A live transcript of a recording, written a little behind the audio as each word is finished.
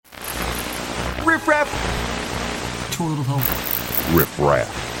Riff raff. Too little help. Riff raff.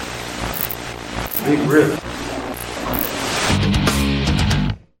 Big riff.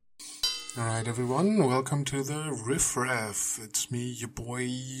 Alright everyone, welcome to the Riff Raff. It's me, your boy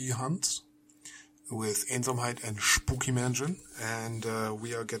Hans, with Eenzaamheid and Spooky Mansion, and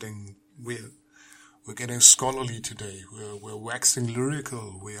we're getting scholarly today. We're waxing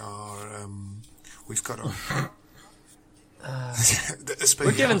lyrical. We've got a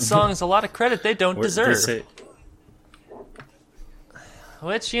we're giving songs a lot of credit they don't deserve.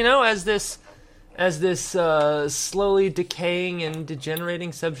 Which, you know, as this slowly decaying and degenerating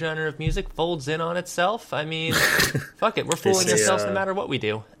subgenre of music folds in on itself, I mean, fuck it, we're fooling ourselves no matter what we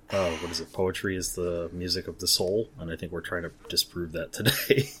do. What is it? Poetry is the music of the soul, and I think we're trying to disprove that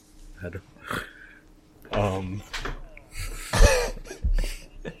today.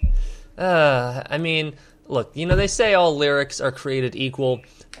 I mean, look, you know, they say all lyrics are created equal,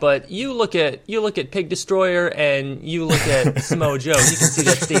 but you look at Pig Destroyer and you look at Samoa Joe, you can see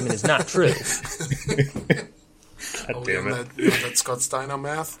that statement is not true. God damn it. That Scott Steiner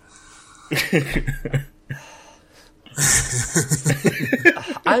math?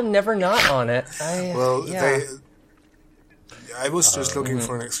 I'm never not on it. I was just looking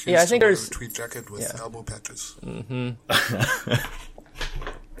for an excuse I think to wear there's a tweed jacket with elbow patches. Mm-hmm.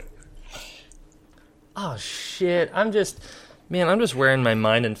 Oh shit! I'm just wearing my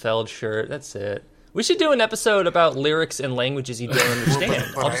Meinenfeld shirt. That's it. We should do an episode about lyrics and languages you don't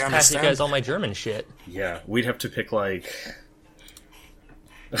understand. but I'll just pass you guys all my German shit. Yeah, we'd have to pick like.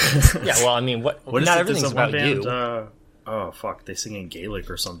 Yeah, well, I mean, what not everything's about band, you. Oh fuck! They sing in Gaelic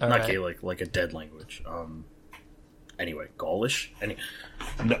or something. All Not right. Gaelic, like a dead language. Anyway, Gaulish.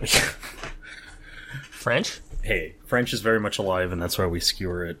 No. French. Hey, French is very much alive, and that's why we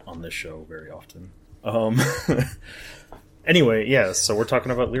skewer it on this show very often. Anyway, yeah. So we're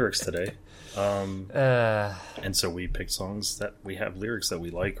talking about lyrics today. And so we picked songs that we have lyrics that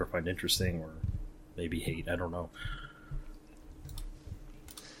we like or find interesting or maybe hate. I don't know.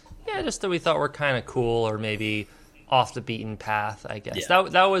 Yeah, just that we thought were kind of cool or maybe off the beaten path, I guess. Yeah.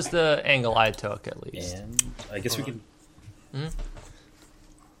 That was the angle I took, at least. And I guess we can.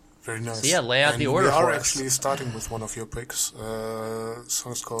 Very nice. So yeah, lay out the order we are for us. actually starting with one of your picks.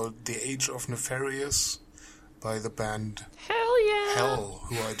 Song's called The Age of Nefarious by the band Hell yeah! Hell,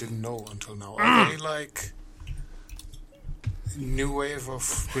 who I didn't know until now. Are they like new wave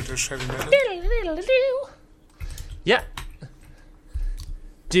of British heavy metal? Yeah.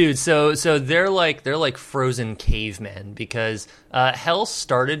 Dude, so they're like frozen cavemen because Hell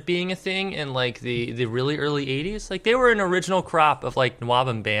started being a thing in like the really early 80s. Like they were an original crop of like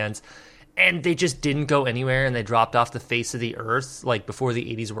Nwabam bands, and they just didn't go anywhere, and they dropped off the face of the earth like before the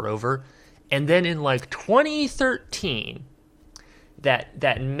 80s were over. And then in like 2013,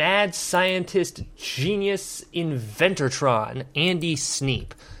 that mad scientist genius inventortron Andy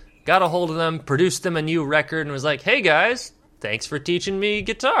Sneap got a hold of them, produced them a new record, and was like, "Hey guys, thanks for teaching me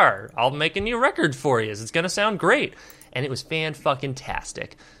guitar. I'll make a new record for you. It's going to sound great." And it was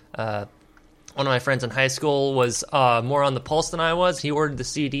fan-fucking-tastic. One of my friends in high school was more on the pulse than I was. He ordered the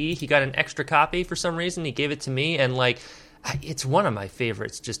CD. He got an extra copy for some reason. He gave it to me. And, like, it's one of my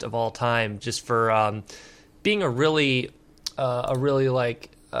favorites just of all time, just for being a really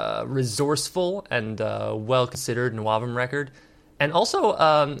resourceful and well-considered Nwabam record. And also,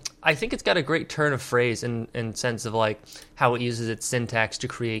 I think it's got a great turn of phrase in sense of like how it uses its syntax to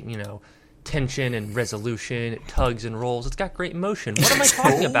create, you know, tension and resolution. It tugs and rolls. It's got great motion. What am I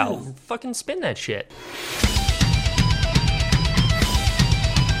talking about? Fucking spin that shit.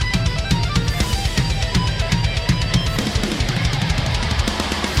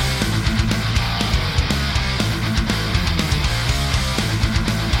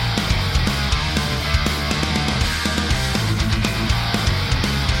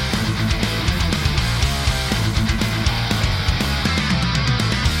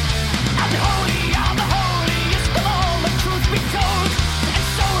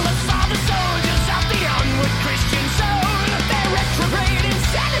 Soldiers of the onward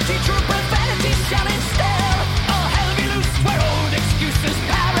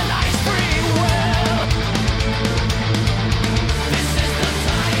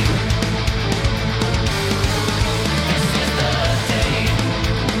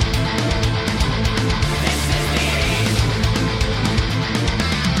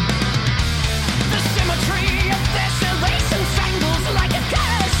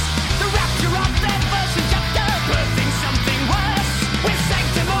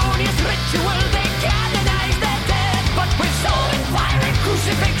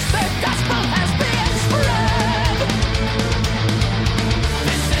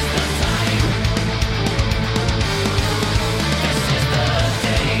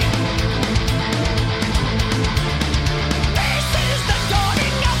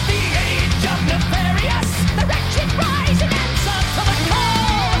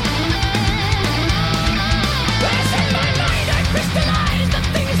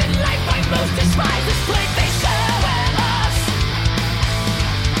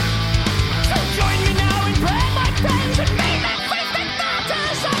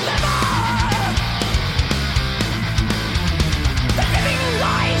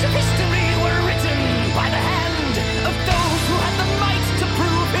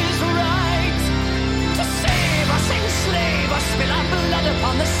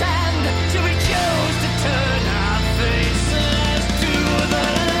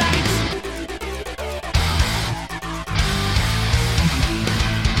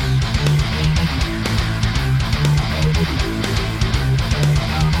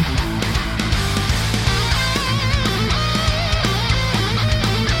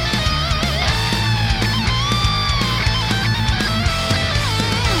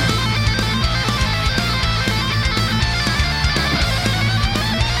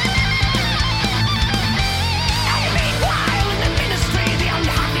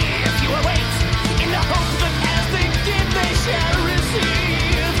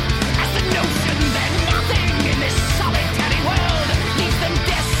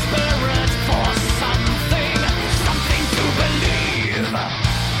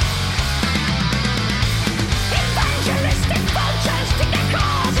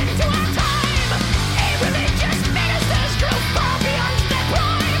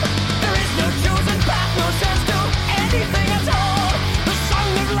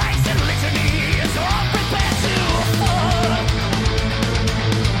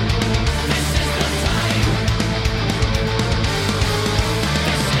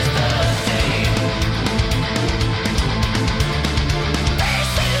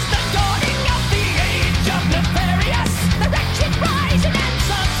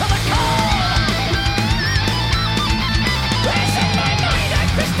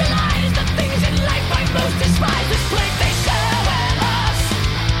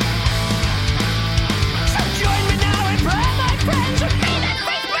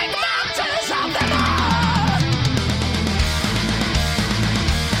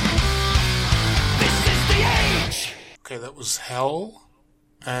Okay, that was Hell,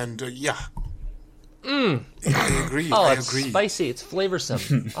 and yeah. I agree. Oh, I it's agree. spicy. It's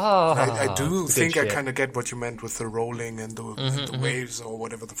flavorsome. Oh, I do it's think good I shit. kind of get what you meant with the rolling and the waves or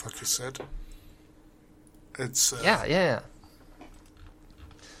whatever the fuck you said. It's Yeah.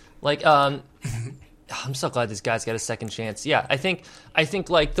 Like, I'm so glad this guy's got a second chance. Yeah, I think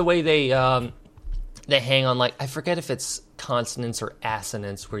like the way they hang on, like, I forget if it's consonants or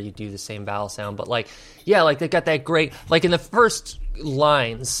assonants where you do the same vowel sound, but like, yeah, like they got that great, like in the first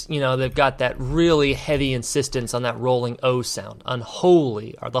lines, you know, they've got that really heavy insistence on that rolling O sound.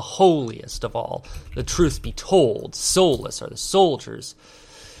 Unholy are the holiest of all. The truth be told, soulless are the soldiers.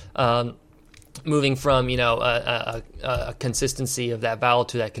 Moving from, you know, a consistency of that vowel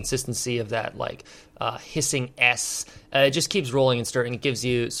to that consistency of that, like, hissing S. It just keeps rolling and stirring. It gives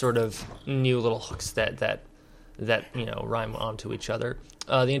you sort of new little hooks that you know, rhyme onto each other.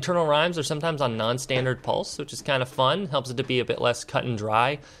 The internal rhymes are sometimes on non-standard pulse, which is kind of fun. Helps it to be a bit less cut and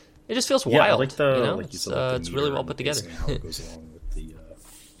dry. It just feels wild. I like the, you know? like you said, like the it's really well meter put and the together. pacing and how it goes along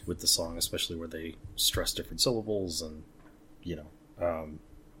with the song, especially where they stress different syllables, and you know,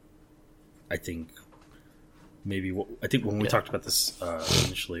 I think maybe when we talked about this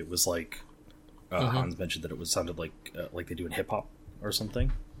initially, it was like Hans mentioned that it sounded like they do in hip hop or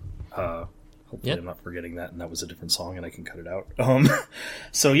something. Hopefully I'm not forgetting that, and that was a different song, and I can cut it out.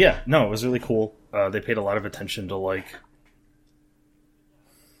 So yeah, no, it was really cool. They paid a lot of attention to like.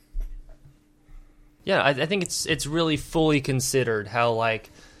 Yeah, I think it's really fully considered how, like,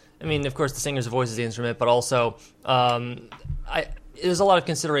 I mean, of course the singer's voice is the instrument, but also there's a lot of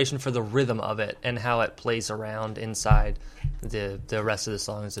consideration for the rhythm of it and how it plays around inside the rest of the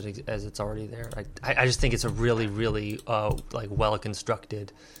song as it's already there. I just think it's a really, really like well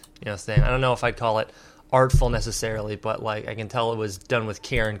constructed, you know, thing. I don't know if I'd call it artful necessarily, but like I can tell it was done with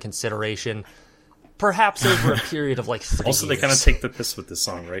care and consideration. Perhaps over a period of like 3 Also, years. they kind of take the piss with this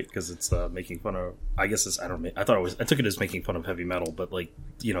song, right? Because it's making fun of. I guess it's. I took it as making fun of heavy metal, but like,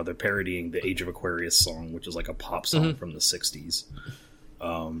 you know, they're parodying the Age of Aquarius song, which is like a pop song from the '60s.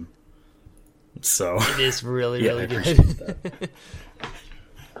 So it is really, yeah, really I good. appreciate that.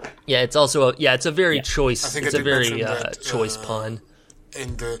 Yeah, it's also it's a very choice. I think It's I a did very mention that, choice pun.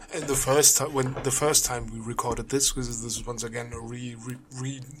 In the first time we recorded this, because this is once again a re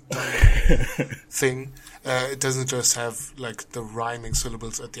thing. It doesn't just have like the rhyming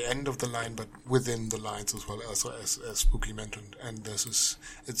syllables at the end of the line, but within the lines as well, as Spooky mentioned. And this is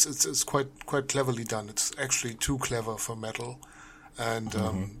it's quite cleverly done. It's actually too clever for metal, and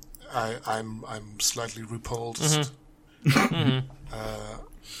I'm slightly repulsed.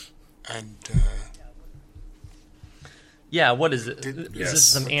 Yeah, what is it? Did- Is yes. this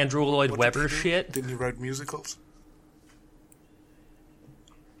some Andrew Lloyd What Webber did he do? shit? Didn't he write musicals?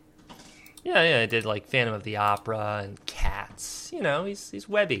 Yeah, I did like Phantom of the Opera and Cats. You know, he's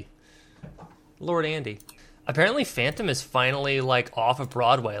Webby. Lord Andy. Apparently Phantom is finally like off of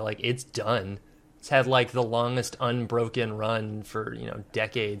Broadway. Like it's done. It's had like the longest unbroken run for, you know,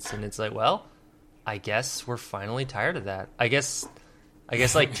 decades, and it's like, well, I guess we're finally tired of that. I guess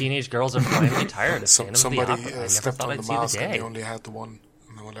like teenage girls are finally tired of Phantom Somebody of the Opera. I never stepped thought on I'd the see the mask and they day. only had the one.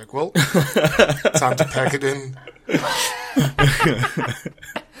 And they were like, well, time to pack it in.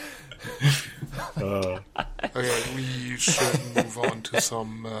 Okay, we should move on to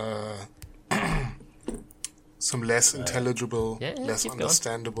some less intelligible, less keep going.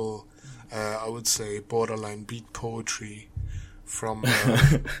 understandable, I would say borderline beat poetry from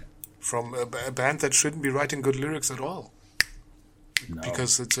a band that shouldn't be writing good lyrics at all. No.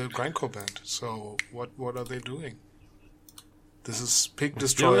 Because it's a grindcore band. So what are they doing? This is Pig do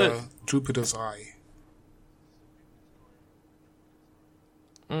Destroyer, it. Jupiter's Eye.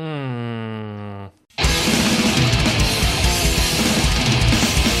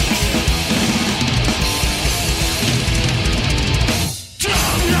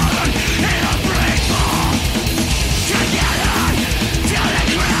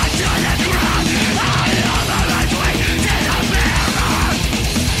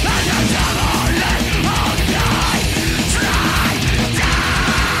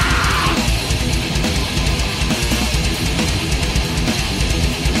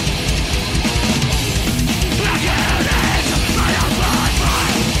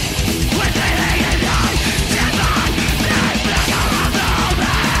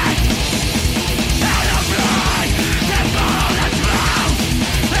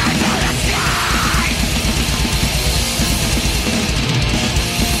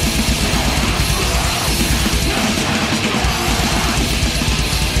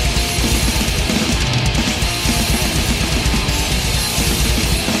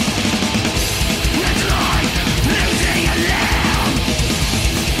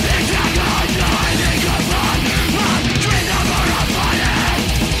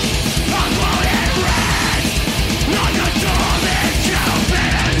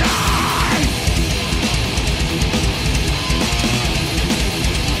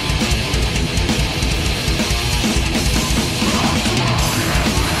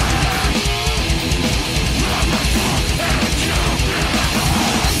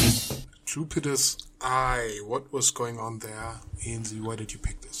 Jupiter's Eye. What was going on there? Ainsley, why did you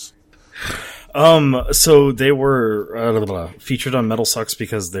pick this? So they were featured on Metal Sucks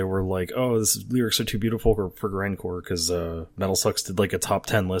because they were like, oh, this lyrics are too beautiful for grindcore, because Metal Sucks did like a top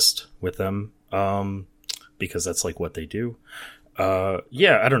 10 list with them, because that's like what they do.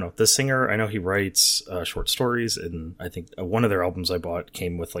 Yeah, I don't know. The singer, I know he writes short stories, and I think one of their albums I bought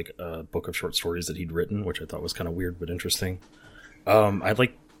came with like a book of short stories that he'd written, which I thought was kind of weird but interesting. I'd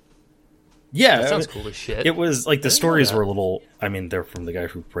like. Yeah, That sounds cool as shit. It was like the stories were a little. I mean, they're from the guy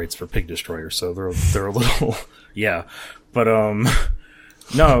who writes for Pig Destroyer, so they're a little. Yeah, but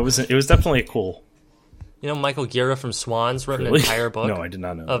no, it was definitely cool. You know, Michael Gira from Swans wrote Really? an entire book. No, I did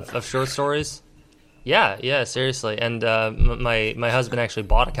not know that. of short stories. Yeah, seriously. And my husband actually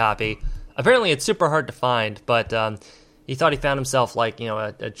bought a copy. Apparently, it's super hard to find, but he thought he found himself like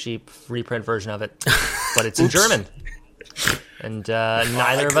a cheap reprint version of it, but it's in German. And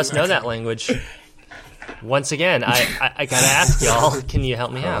neither of us know that language. Once again, I gotta ask y'all, can you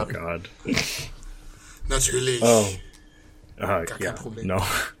help me out? Oh God. Natürlich. Oh. Gar Yeah. kein Problem. No.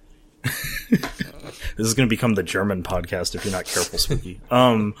 This is going to become the German podcast if you're not careful, Spooky.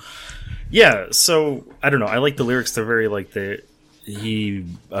 Yeah. So I don't know. I like the lyrics. They're very like the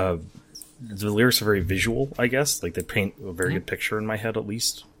lyrics are very visual, I guess. Like they paint a very good picture in my head, at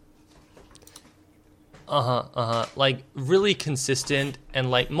least. Like really consistent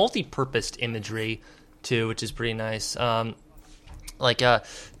and like multi-purposed imagery too, which is pretty nice.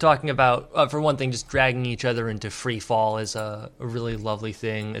 Talking about, for one thing, just dragging each other into free fall is a really lovely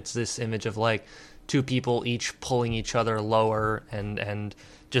thing. It's this image of like two people each pulling each other lower and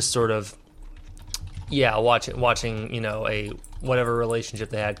just sort of watching a whatever relationship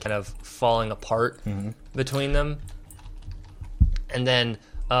they had kind of falling apart between them. And then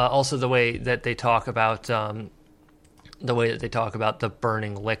also the way that they talk about the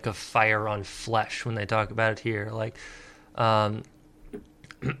burning lick of fire on flesh when they talk about it here, like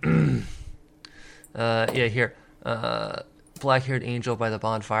here. Black-haired angel by the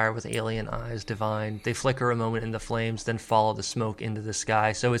bonfire with alien eyes divine. They flicker a moment in the flames, then follow the smoke into the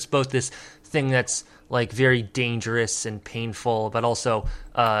sky. So it's both this thing that's like very dangerous and painful, but also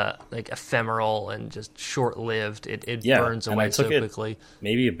like ephemeral and just short-lived. It burns away so quickly.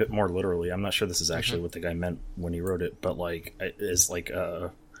 Maybe a bit more literally. I'm not sure this is actually what the guy meant when he wrote it, but like is like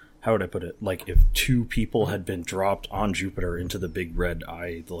how would I put it? Like if two people had been dropped on Jupiter into the big red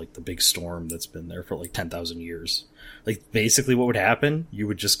eye, the big storm that's been there for like 10,000 years. Like basically what would happen, you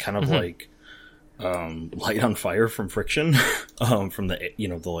would just kind of like light on fire from friction from the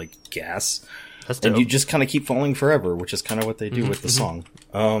the like gas. That's dope. And you just kind of keep falling forever, which is kind of what they do with the song.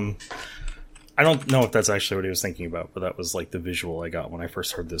 I don't know if that's actually what he was thinking about, but that was like the visual I got when I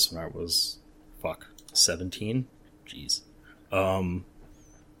first heard this when I was 17. Jeez.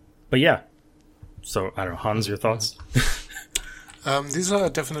 But yeah. So I don't know, Hans, your thoughts? These are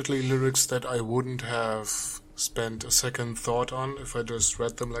definitely lyrics that I wouldn't have spent a second thought on if I just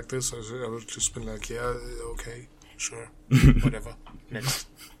read them like this. I would just been like, yeah, okay, sure, whatever, next.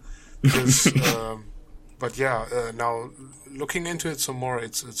 Because, but yeah, now looking into it some more,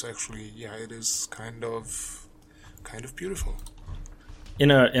 it's actually, it is kind of beautiful. In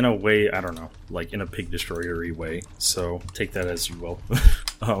a way, I don't know, like in a Pig Destroyer-y way. So take that as you will.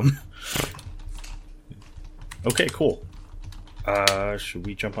 Okay, cool. Should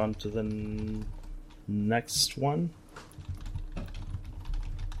we jump on to the next one?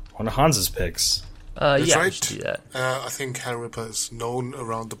 One of Hans's picks. That's We right. should do that. I think Hellripper is known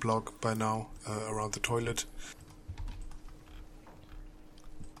around the block by now, around the toilet.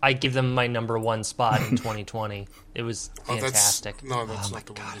 I give them my number one spot in 2020. It was fantastic. That's not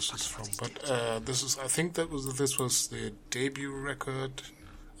the one this is from. But this is. I think this was the debut record,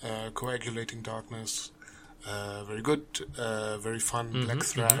 Coagulating Darkness. Very good, very fun black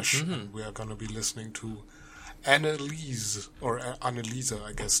thrash. And we are gonna be listening to Anneliese or Anneliese,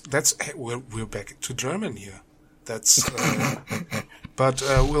 I guess. That's we're back to German here. That's. But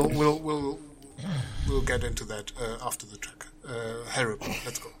we'll get into that after the track. Hellripper,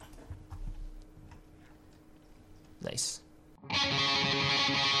 let's go. Nice.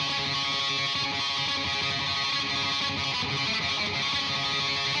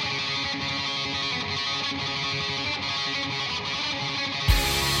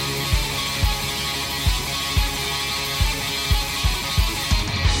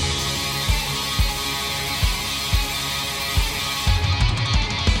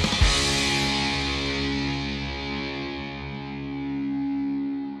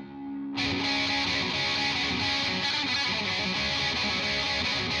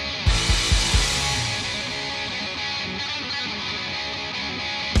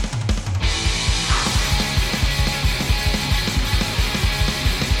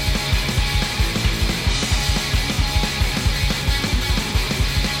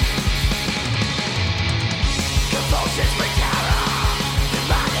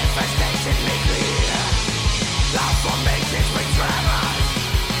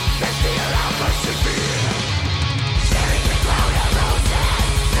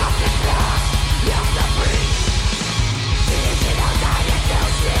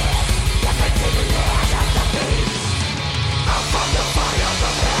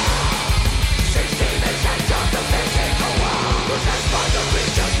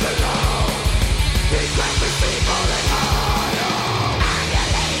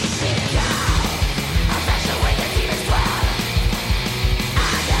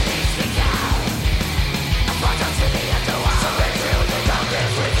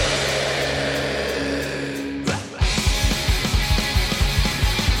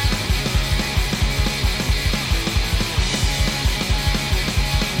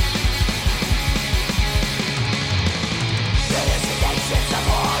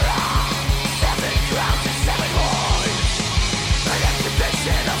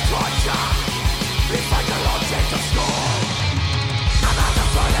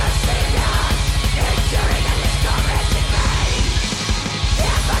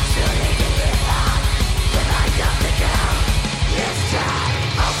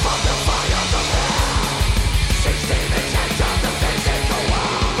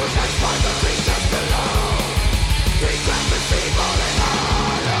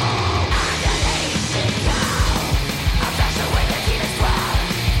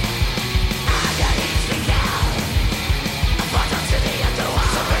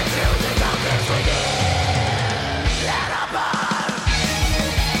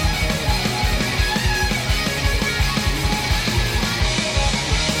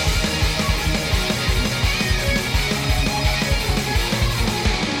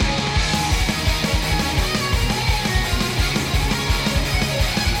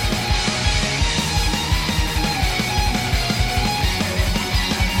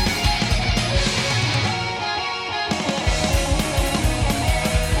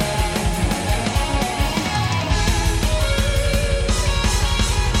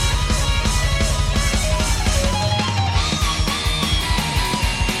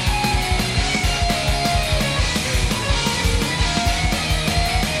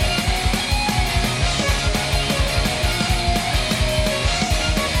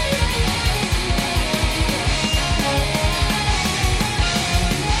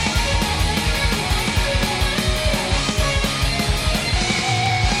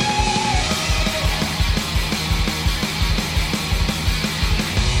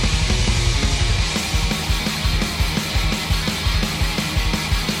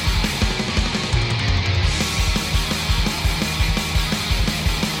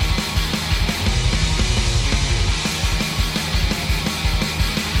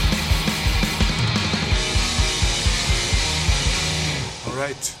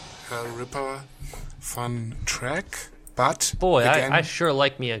 right, Ripper, fun track, but boy, again, I sure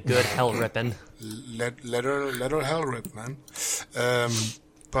like me a good hell ripping. let her hell rip, man.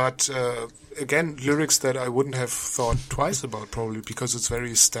 But again, lyrics that I wouldn't have thought twice about, probably because it's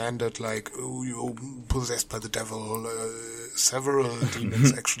very standard, like, oh, you're possessed by the devil, several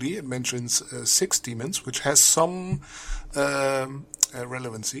demons, actually. It mentions 6 demons, which has some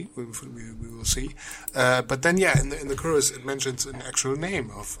relevancy, we will see. But then, yeah, in the chorus, it mentions an actual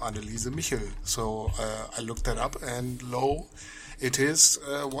name of Anneliese Michel. So I looked that up, and lo, it is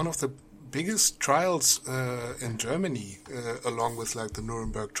one of the biggest trials in Germany, along with like the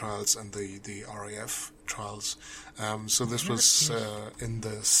Nuremberg trials and the RAF trials. So this was in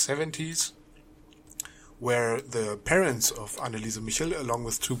the 70s, where the parents of Anneliese Michel, along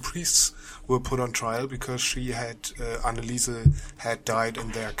with 2 priests, were put on trial because Anneliese had died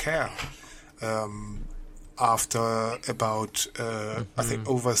in their care after about I think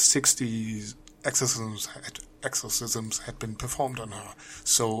over 60 exorcisms had been performed on her.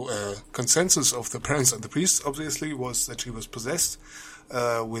 So consensus of the parents and the priests obviously was that she was possessed,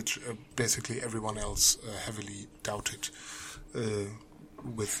 which basically everyone else heavily doubted,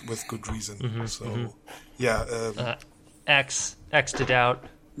 with good reason. Yeah, X to doubt.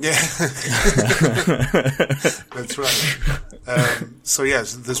 yeah, that's right. So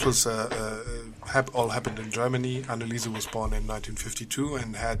yes, this was all happened in Germany. Anneliese was born in 1952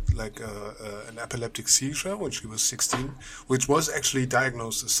 and had like an epileptic seizure when she was 16, which was actually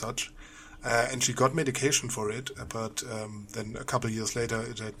diagnosed as such, and she got medication for it. But then a couple of years later,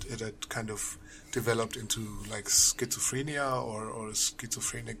 it had kind of developed into like schizophrenia or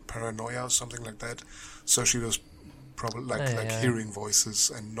schizophrenic paranoia, something like that. So she was probably hearing voices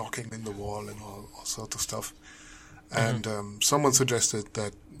and knocking in the wall and all sorts of stuff. And someone suggested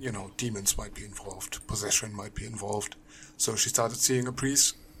that, demons might be involved, possession might be involved. So she started seeing a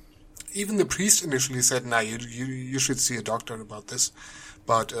priest. Even the priest initially said, "Nah, you should see a doctor about this,"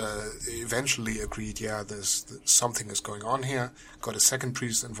 but eventually agreed, something is going on here. Got a second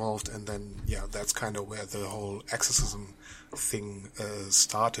priest involved, and then that's kind of where the whole exorcism thing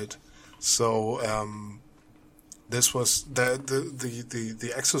started. So this was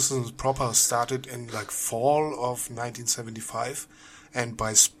the exorcism proper started in like fall of 1975, and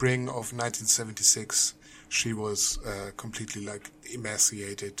by spring of 1976, she was completely like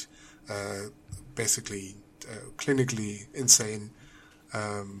emaciated, basically clinically insane,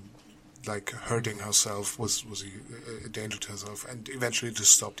 like hurting herself was a danger to herself, and eventually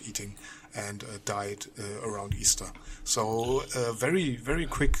just stopped eating and died around Easter. So very very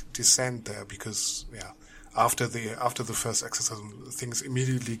quick descent there, because after the first exorcism, things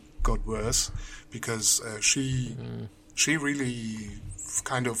immediately got worse, because she she really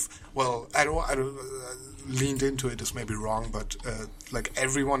kind of, well, I don't leaned into it is maybe wrong, but like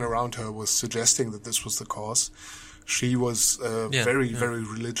everyone around her was suggesting that this was the cause. She was very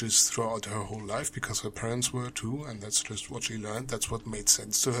religious throughout her whole life because her parents were too, and that's just what she learned. That's what made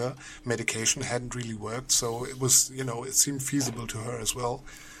sense to her. Medication hadn't really worked, so it was, it seemed feasible to her as well.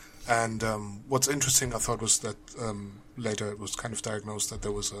 And what's interesting, I thought, was that later it was kind of diagnosed that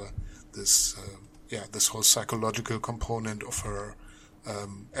there was this whole psychological component of her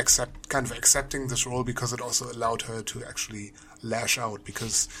accepting this role, because it also allowed her to actually lash out.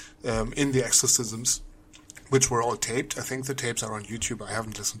 Because in the exorcisms, which were all taped, I think the tapes are on YouTube. I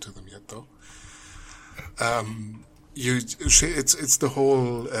haven't listened to them yet, though. It's the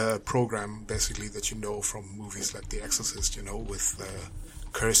whole program basically that you know from movies like The Exorcist, with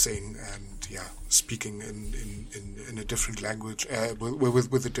cursing and speaking in a different language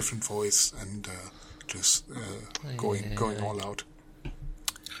with a different voice and just going all out.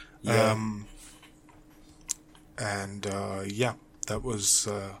 That was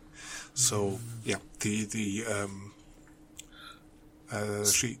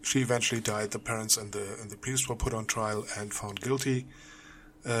she eventually died. The parents and the priest were put on trial and found guilty,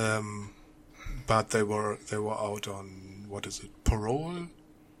 but they were out on, what is it, parole?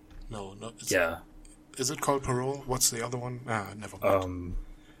 No, not Is it called parole? What's the other one? Never mind.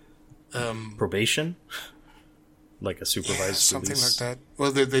 Probation, like a supervised something release. like that.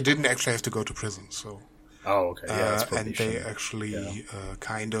 Well, they didn't actually have to go to prison, so. Oh, okay. Yeah, it's and they actually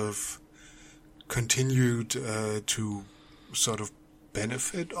kind of continued to sort of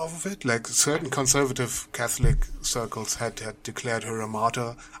benefit off of it. Like certain conservative Catholic circles had declared her a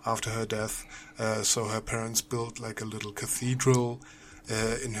martyr after her death. So her parents built like a little cathedral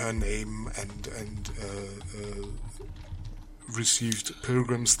in her name and received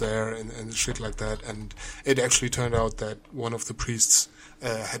pilgrims there and shit like that. And it actually turned out that one of the priests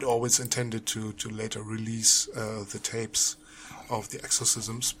had always intended to later release the tapes of the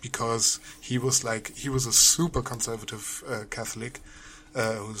exorcisms, because he was a super conservative Catholic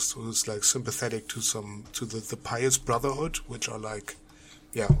who's like sympathetic to the Pious Brotherhood, which are like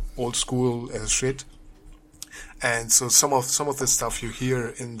old school shit. And so some of the stuff you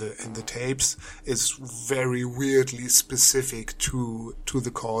hear in the tapes is very weirdly specific to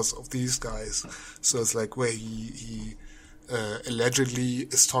the cause of these guys. So it's like where he allegedly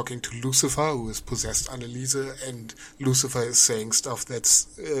is talking to Lucifer, who has possessed Anneliese, and Lucifer is saying stuff that's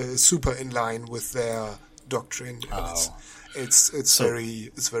super in line with their doctrine. Oh. It's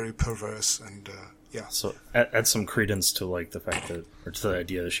very perverse and. So add some credence to like the fact that, or to the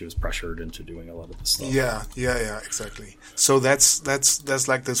idea that she was pressured into doing a lot of this stuff. Yeah, exactly. So that's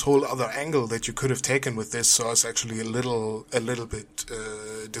like this whole other angle that you could have taken with this. So I was actually a little bit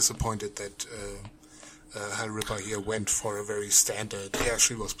disappointed that Hal Ripper here went for a very standard. Yeah,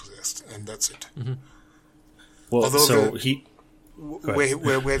 she was possessed, and that's it. Mm-hmm. Well, although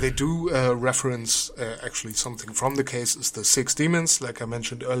where they do reference actually something from the case is the 6 demons, like I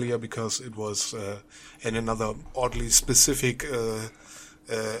mentioned earlier, because it was in another oddly specific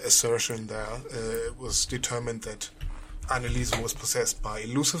assertion there. It was determined that Anneliese was possessed by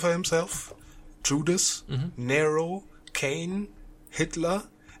Lucifer himself, Judas, Nero, Cain, Hitler,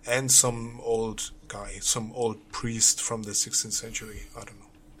 and some old guy, some old priest from the 16th century. I don't know.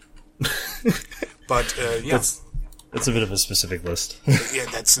 But That's a bit of a specific list. Yeah,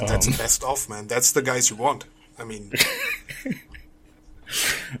 that's the best of, man. That's the guys you want. I mean,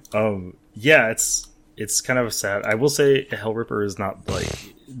 it's kind of sad. I will say Hal Ripper is not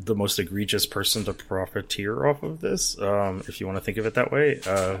like the most egregious person to profiteer off of this. If you want to think of it that way,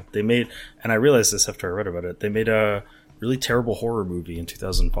 they made, and I realized this after I read about it, they made a really terrible horror movie in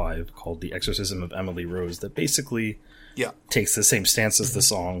 2005 called The Exorcism of Emily Rose that basically takes the same stance as the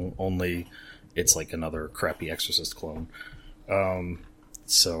song, only it's like another crappy Exorcist clone.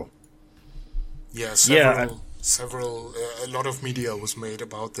 Several a lot of media was made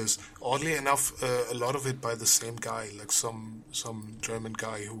about this. Oddly enough, a lot of it by the same guy, like some German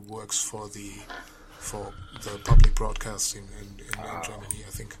guy who works for the public broadcasting in Germany, I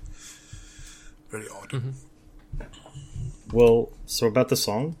think. Very odd. Mm-hmm. Well, so about the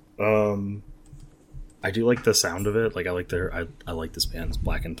song, I do like the sound of it. Like I like this band's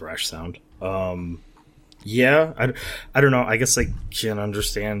black and thrash sound. I don't know. I guess I can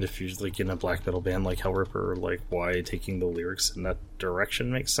understand if you're like in a black metal band like Hal Ripper, like why taking the lyrics in that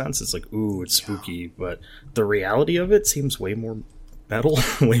direction makes sense. It's like, ooh, it's spooky, but the reality of it seems way more metal,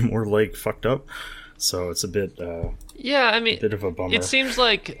 way more like fucked up. So it's a bit, a bit of a bummer. It seems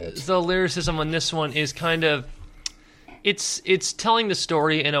like the lyricism on this one is kind of, it's telling the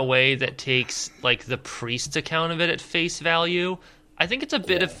story in a way that takes like the priest's account of it at face value. I think it's a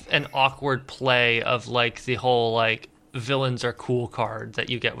bit of an awkward play of like the whole like villains are cool card that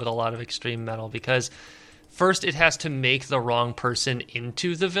you get with a lot of extreme metal, because first it has to make the wrong person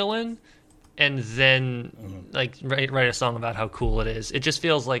into the villain and then like write a song about how cool it is. It just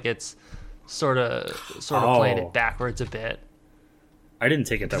feels like it's sort of playing it backwards a bit. I didn't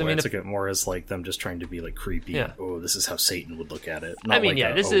take it that way. mean, I took it more as like them just trying to be like creepy. Yeah. Oh, this is how Satan would look at it. I mean,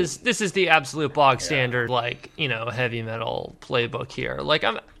 this is the absolute bog standard, like, you know, heavy metal playbook here. Like,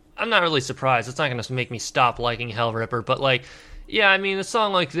 I'm not really surprised. It's not going to make me stop liking Hellripper, but like, yeah, I mean, a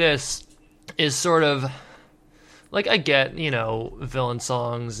song like this is sort of like, I get, you know, villain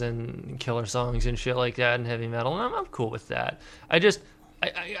songs and killer songs and shit like that in heavy metal, and I'm cool with that.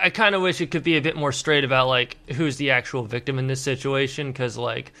 I kind of wish it could be a bit more straight about, like, who's the actual victim in this situation, because,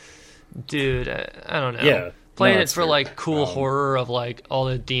 like, dude, I don't know. Yeah. Playing No, it for, fair. like, cool horror of, like, all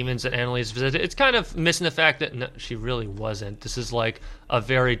the demons that Annalise visited, it's kind of missing the fact that, no, she really wasn't. This is, like, a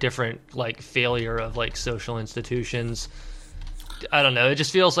very different, like, failure of, like, social institutions. I don't know. It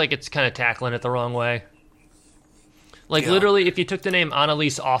just feels like it's kind of tackling it the wrong way. Like, literally, if you took the name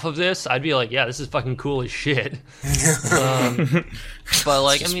Annalise off of this, I'd be like, yeah, this is fucking cool as shit. But,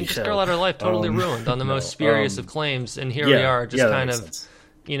 like, I mean, this girl had her life totally ruined on the most spurious of claims, and here we are just kind of,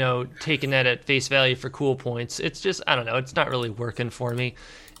 you know, taking that at face value for cool points. It's just, I don't know, it's not really working for me.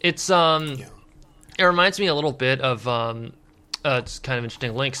 It's, it reminds me a little bit of, it's kind of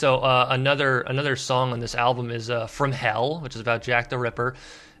interesting link. So, another song on this album is From Hell, which is about Jack the Ripper.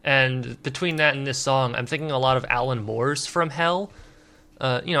 And between that and this song, I'm thinking a lot of Alan Moore's From Hell.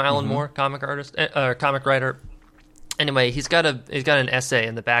 You know, Alan Moore, comic artist, comic writer. Anyway, he's got an essay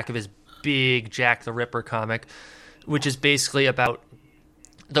in the back of his big Jack the Ripper comic, which is basically about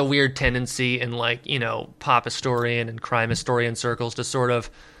the weird tendency in, like, you know, pop historian and crime historian circles to sort of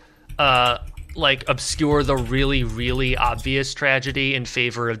like obscure the really, really obvious tragedy in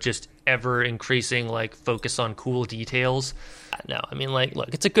favor of just ever increasing like focus on cool details. No, I mean, like,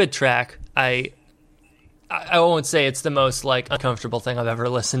 look, it's a good track. I won't say it's the most like uncomfortable thing I've ever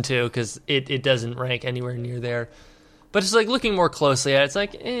listened to, because it doesn't rank anywhere near there. But it's like looking more closely at it, it's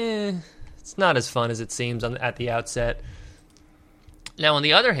like, it's not as fun as it seems at the outset. Now, on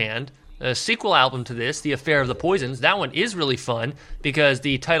the other hand, a sequel album to this, The Affair of the Poisons, that one is really fun because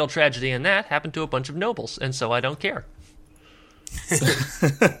the title tragedy in that happened to a bunch of nobles, and so I don't care.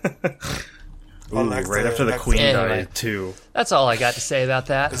 Ooh, like right after the Queen Anyway. died, too. That's all I got to say about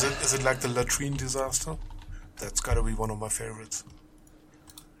that. Is it like the latrine disaster? That's gotta be one of my favorites.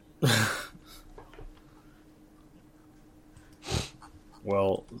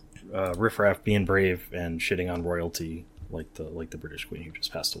 Well, Riff Raff being brave and shitting on royalty, like the British Queen who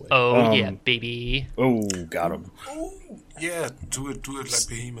just passed away. Oh, yeah, baby. Oh, got him. Oh, yeah, do it like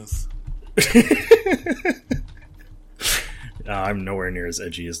Behemoth. I'm nowhere near as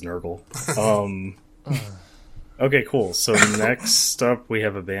edgy as Nurgle. Okay, cool. So next up, we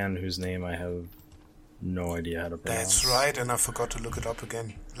have a band whose name I have no idea how to pronounce. That's right, and I forgot to look it up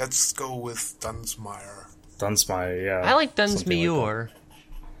again. Let's go with Dunsmire. Dunsmire, yeah. I like something like Dunsmuir.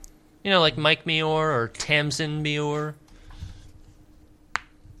 You know, like Mike Muir or Tamsin Muir.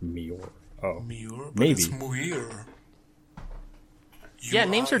 that. Muir. Oh. Muir? But Maybe. it's Muir. Yeah,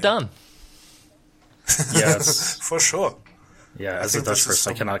 names are dumb. Yeah, it's, For sure. yeah. As a think Dutch this is person,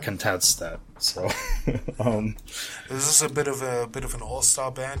 I some- cannot contest that. So, This is a bit of an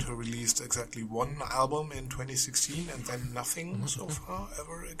all-star band who released exactly one album in 2016 and then nothing so far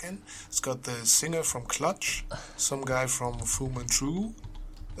ever again. It's got the singer from Clutch, some guy from Fu Manchu,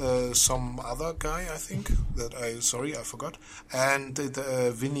 some other guy I think I forgot, and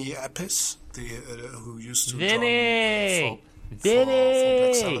the Vinny Appice, who used to Vinny! drum for Black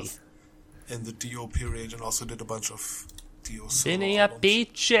Vinny! Sabbath in the Dio period, and also did a bunch of Dio solo Vinny albums.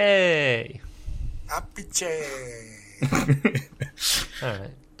 Appice. Appice. All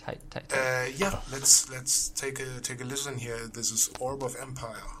right, tight. Yeah, let's take a listen here. This is Orb of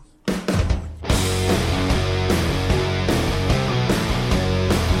Empire.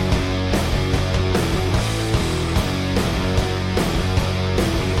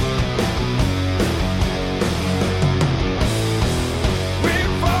 We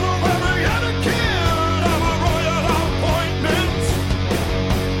follow every other kid of a royal appointment.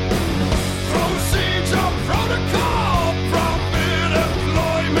 Procedure, protocol, profit,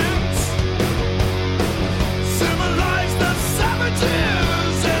 employment. Civilize the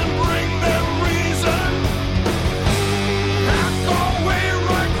savages and bring them reason.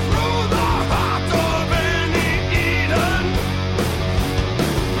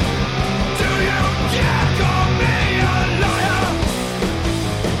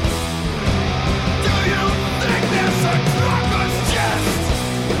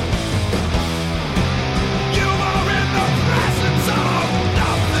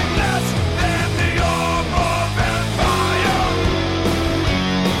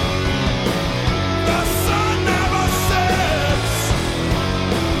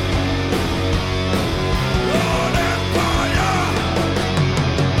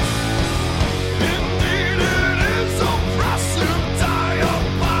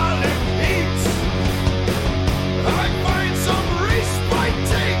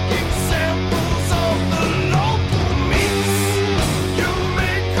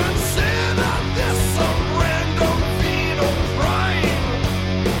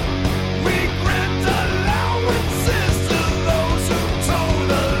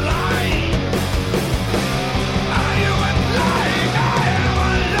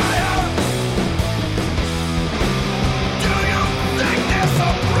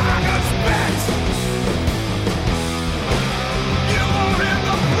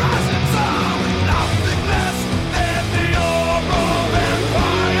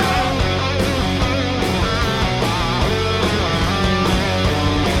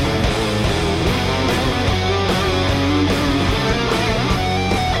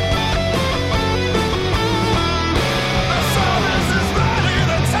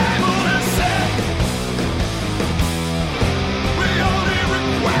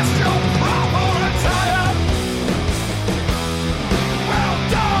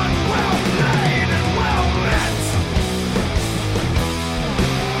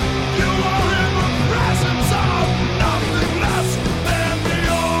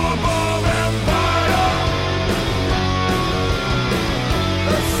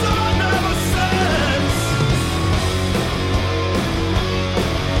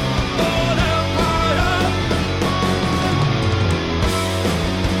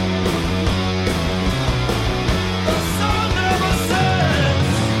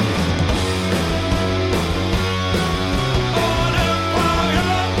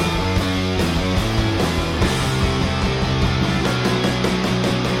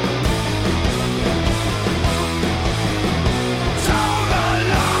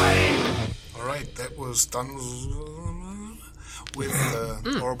 done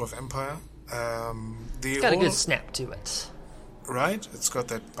with Orb of Empire. It's got a good snap to it. Right? It's got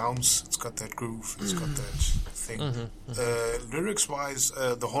that bounce, it's got that groove, it's got that thing. Lyrics-wise,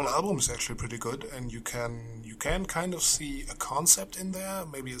 the whole album is actually pretty good, and you can kind of see a concept in there,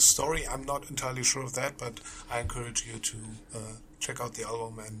 maybe a story. I'm not entirely sure of that, but I encourage you to check out the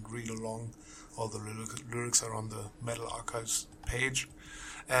album and read along. All the lyrics are on the Metal Archives page.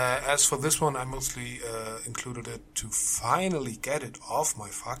 As for this one, I mostly included it to finally get it off my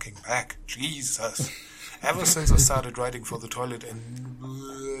fucking back. Jesus. Ever since I started writing for The Toilet in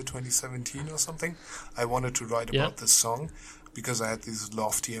 2017 or something, I wanted to write about this song because I had these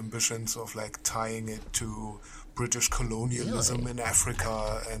lofty ambitions of like tying it to British colonialism in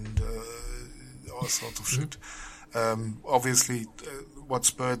Africa and all sorts of shit. Obviously, what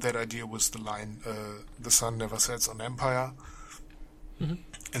spurred that idea was the line, "The sun never sets on empire,"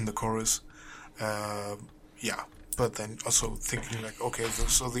 in the chorus. But then also thinking like, okay,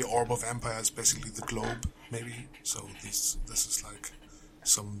 so the Orb of Empire is basically the globe, maybe. So this is like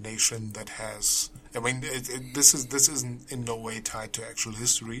some nation that has. I mean, this isn't in no way tied to actual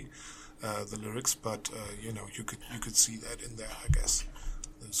history, the lyrics, but you could see that in there, I guess.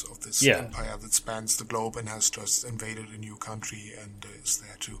 Of this empire that spans the globe and has just invaded a new country and is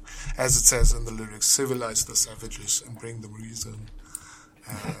there to, as it says in the lyrics, civilize the savages and bring them reason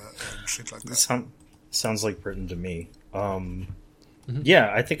and shit like that. Sounds like Britain to me.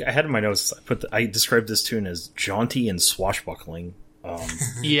 Yeah, I think I had in my notes. I described this tune as jaunty and swashbuckling.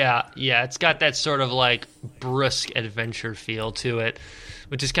 Yeah, it's got that sort of like brusque adventure feel to it,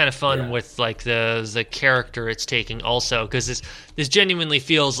 which is kind of fun with like the character it's taking also, because this genuinely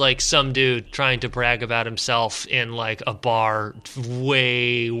feels like some dude trying to brag about himself in like a bar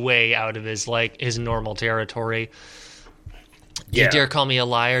way out of his normal territory. You dare call me a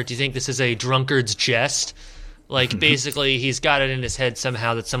liar? Do you think this is a drunkard's jest? Like, basically, he's got it in his head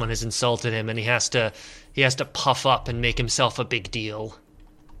somehow that someone has insulted him, and he has to puff up and make himself a big deal.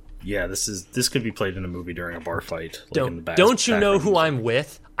 Yeah, this could be played in a movie during a bar fight. Don't you know who I'm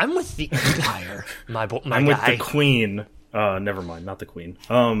with? I'm with the Empire, my I'm guy. with the Queen. Never mind, not the Queen.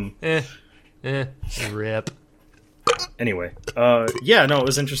 Rip. Anyway, it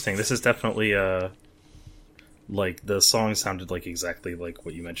was interesting. This is definitely like the song sounded like exactly like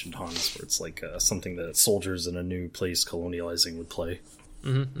what you mentioned, Hans, where it's like something that soldiers in a new place colonializing would play.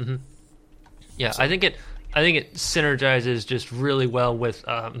 Yeah, so. I think it synergizes just really well with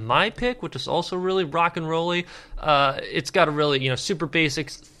my pick, which is also really rock and rolly. It's got a really super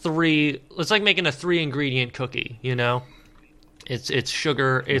basic it's like making a 3-ingredient cookie. It's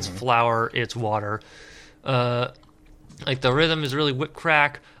sugar, it's flour, it's water. Like the rhythm is really whip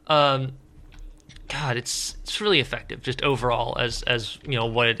crack. God, it's really effective just overall as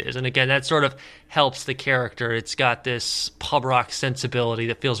what it is. And again, that sort of helps the character. It's got this pub rock sensibility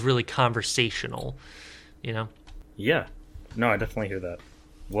that feels really conversational, Yeah. No, I definitely hear that.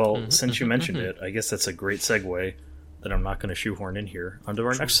 Well, since you mentioned it, I guess that's a great segue that I'm not going to shoehorn in here onto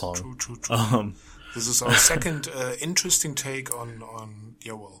our next song. True. This is our second interesting take on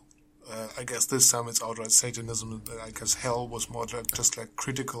I guess this time it's outright Satanism. I guess Hell was more just like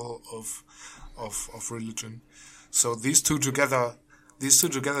critical of religion. So these two together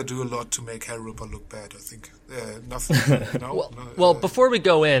do a lot to make Hellripper look bad, I think. Nothing. Well, before we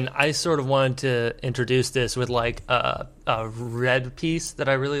go in, I sort of wanted to introduce this with like a red piece that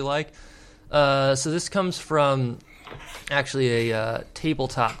I really like. So this comes from actually a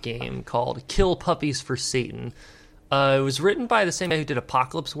tabletop game called Kill Puppies for Satan. It was written by the same guy who did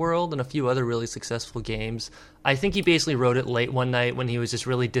Apocalypse World and a few other really successful games. I think he basically wrote it late one night when he was just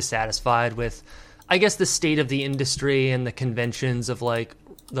really dissatisfied with, I guess, the state of the industry and the conventions of like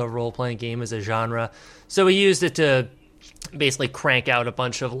the role-playing game as a genre. So he used it to basically crank out a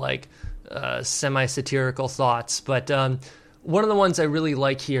bunch of like semi-satirical thoughts. But one of the ones I really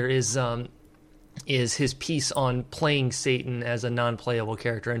like here is his piece on playing Satan as a non-playable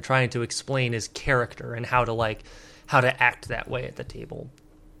character and trying to explain his character and how to act that way at the table.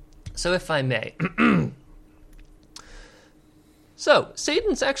 So if I may. So,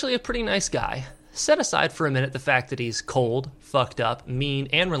 Satan's actually a pretty nice guy. Set aside for a minute the fact that he's cold, fucked up, mean,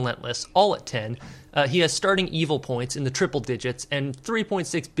 and relentless, all at 10. He has starting evil points in the triple digits, and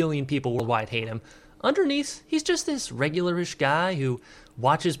 3.6 billion people worldwide hate him. Underneath, he's just this regularish guy who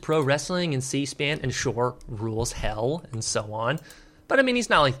watches pro wrestling and C-SPAN and sure, rules hell and so on. But I mean, he's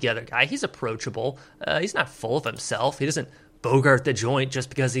not like the other guy. He's approachable. He's not full of himself. He doesn't bogart the joint just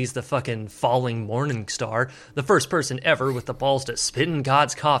because he's the fucking falling morning star. The first person ever with the balls to spit in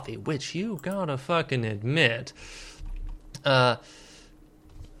God's coffee, which you gotta fucking admit.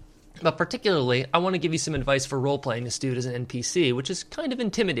 But particularly, I want to give you some advice for role-playing this dude as an NPC, which is kind of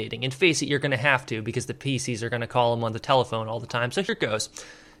intimidating. And face it, you're going to have to, because the PCs are going to call him on the telephone all the time. So here goes.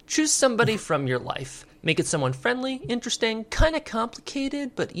 Choose somebody from your life. Make it someone friendly, interesting, kind of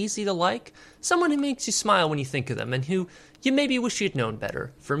complicated, but easy to like. Someone who makes you smile when you think of them, and who you maybe wish you'd known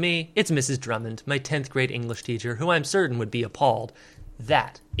better. For me, it's Mrs. Drummond, my 10th grade English teacher, who I'm certain would be appalled.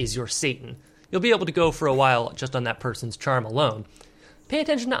 That is your Satan. You'll be able to go for a while just on that person's charm alone. Pay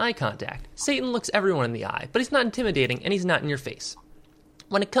attention to eye contact. Satan looks everyone in the eye, but he's not intimidating and he's not in your face.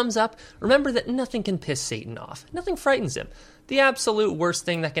 When it comes up, remember that nothing can piss Satan off. Nothing frightens him. The absolute worst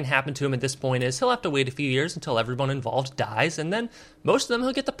thing that can happen to him at this point is he'll have to wait a few years until everyone involved dies, and then most of them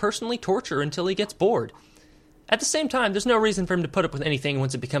he'll get to personally torture until he gets bored. At the same time, there's no reason for him to put up with anything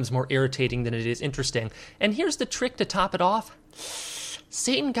once it becomes more irritating than it is interesting. And here's the trick to top it off.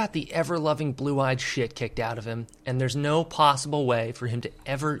 Satan got the ever-loving blue-eyed shit kicked out of him, and there's no possible way for him to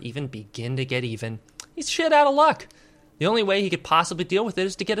ever even begin to get even. He's shit out of luck. The only way he could possibly deal with it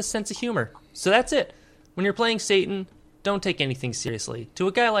is to get a sense of humor. So that's it. When you're playing Satan, don't take anything seriously. To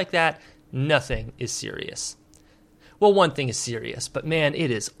a guy like that, nothing is serious. Well, one thing is serious, but man, it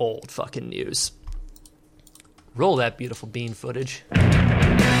is old fucking news. Roll that beautiful bean footage.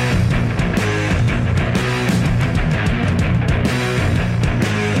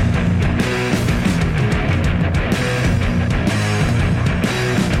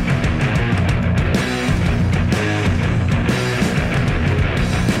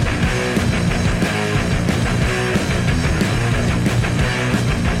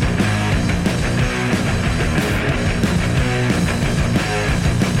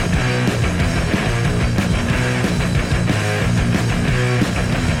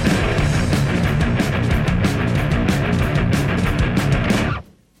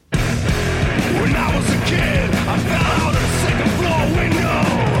 When I was a kid, I fell out of the second floor window.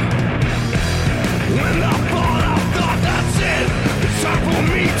 When I thought that's it. It's time for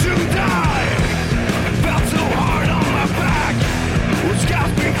me to die. Felt so hard on my back, was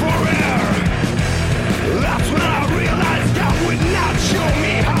gasping for air. That's when I realized God would not show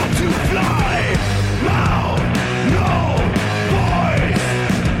me how to fly. Now, no voice.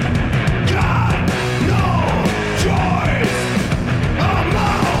 God, no choice. I'm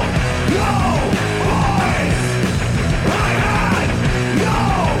out, no voice. I had no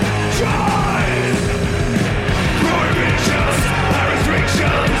choice. Prohibitions,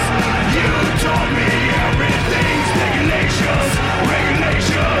 restrictions. You taught me everything. Regulations,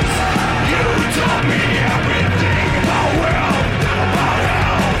 regulations. You taught me everything about wealth, about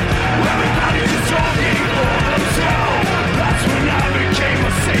health. Everybody's just talking for themselves. That's when I became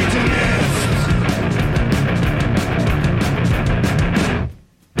a Satanist.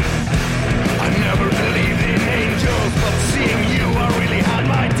 I never believed in angels, but seeing you, I really had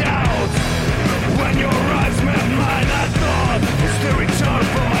my doubts. When your eyes met mine, I thought it's the return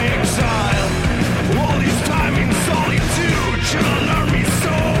from my exile. All this time in solitude should have learned me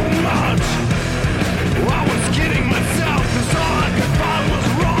so much. I was kidding myself, 'cause all I could find was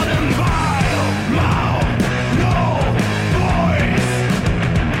rotten vile. Mouth, no voice.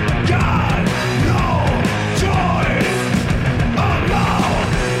 God, no choice. A mouth,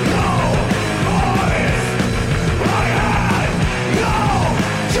 no voice. I had no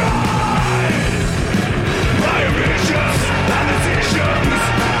choice. Violations and decisions.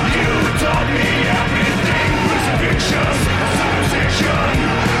 You taught me everything. Crucifixions, circumcision.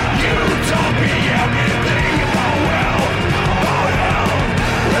 You taught me everything about wealth, about health.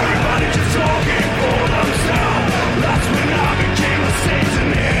 Everybody just talking for themselves. That's when I became a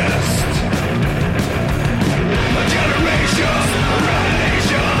Satanist. A generation, a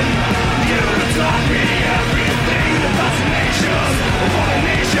revelation. You taught me everything. The fascinations of all the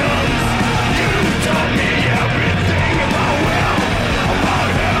nations. You taught me everything about wealth, about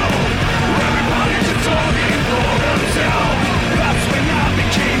health. Everybody just talking for themselves. That's when I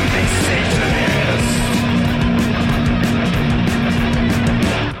became a Satanist.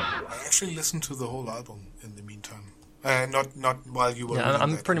 I actually listened to the whole album in the meantime. Not while you were. Yeah, reading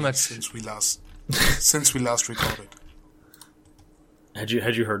I'm that, pretty but much- since we last recorded. Had you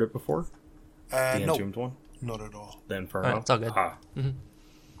heard it before? The No, Entombed one? not at all. The Inferno? Alright, it's all good. Ah.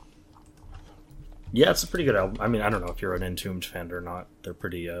 Yeah, it's a pretty good album. I mean, I don't know if you're an Entombed fan or not. They're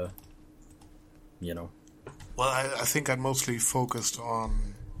pretty, you know. Well, I think I mostly focused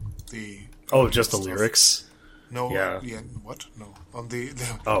on the. Oh, just the stuff. lyrics? No, Yeah. what? No, on the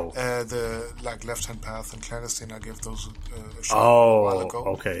Oh. the like Left Hand Path and Clandestine. I gave those a shot Oh, a while ago.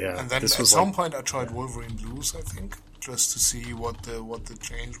 okay, yeah. And then This at was some like- point I tried Wolverine Blues. I think just to see what the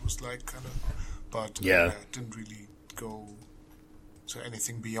change was like, kind of. But Yeah. it didn't really go So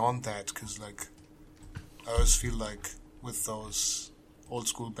anything beyond that, because like I always feel like with those old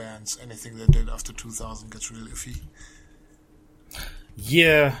school bands, anything they did after 2000 gets really iffy.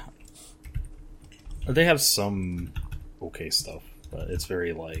 Yeah, they have some okay stuff, but it's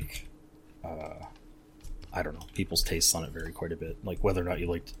very like I don't know. People's tastes on it vary quite a bit. Like whether or not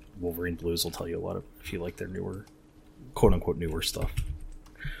you liked Wolverine Blues will tell you a lot of if you like their newer, quote unquote, newer stuff.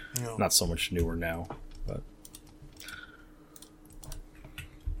 No. Not so much newer now, but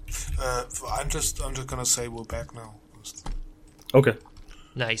I'm just gonna say we're back now. okay.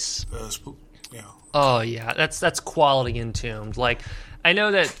 Nice. Yeah. Oh yeah, that's quality Entombed. Like, I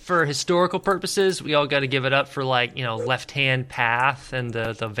know that for historical purposes, we all got to give it up for like Left Hand Path and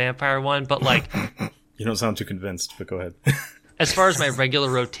the vampire one, but like. You don't sound too convinced, but go ahead. As far as my regular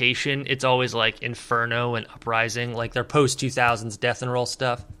rotation, it's always like Inferno and Uprising, like their post 2000s death and roll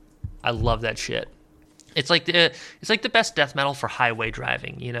stuff. I love that shit. It's like the best death metal for highway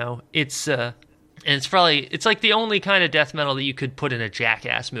driving, It's and it's like the only kind of death metal that you could put in a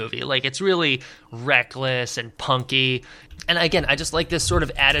Jackass movie. Like it's really reckless and punky. And again, I just like this sort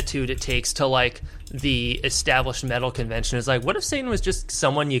of attitude it takes to like the established metal convention. It's like, what if Satan was just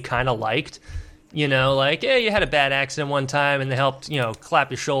someone you kind of liked? Like, yeah, you had a bad accident one time and they helped,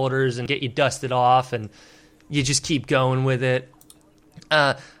 clap your shoulders and get you dusted off and you just keep going with it.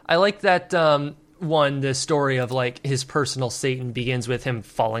 I like that the story of like his personal Satan begins with him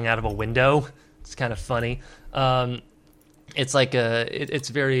falling out of a window. It's kind of funny. It's like it's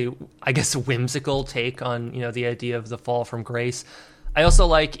very, I guess, whimsical take on, the idea of the fall from grace. I also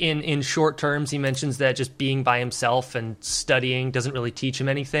like in short terms, he mentions that just being by himself and studying doesn't really teach him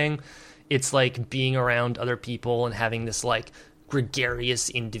anything. It's like being around other people and having this like gregarious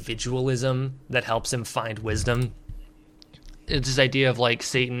individualism that helps him find wisdom. It's this idea of like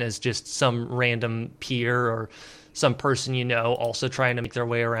Satan as just some random peer or some person also trying to make their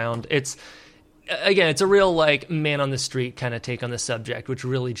way around. It's a real like man on the street kind of take on the subject, which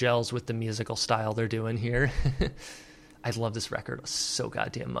really gels with the musical style they're doing here. I love this record so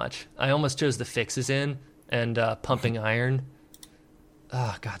goddamn much. I almost chose the Fixes in and Pumping Iron.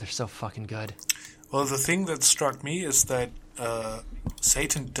 Oh, God, they're so fucking good. Well, the thing that struck me is that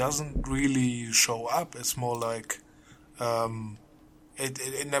Satan doesn't really show up. It's more like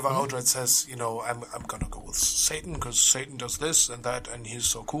it never outright says, I'm going to go with Satan because Satan does this and that and he's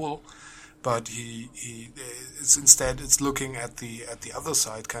so cool. But it's looking at the other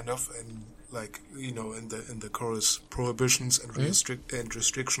side kind of, and like, in the chorus, prohibitions and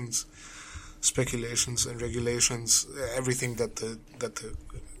restrictions, speculations and regulations, everything that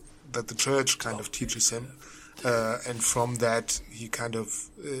the church kind of teaches him, and from that he kind of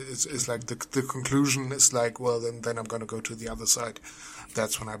is like the conclusion is like, well, then I'm going to go to the other side.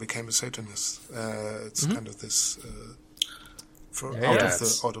 That's when I became a Satanist. It's kind of this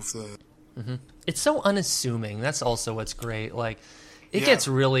out of the. Mm-hmm. It's so unassuming. That's also what's great. Like, it gets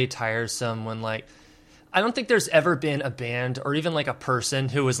really tiresome when like I don't think there's ever been a band or even like a person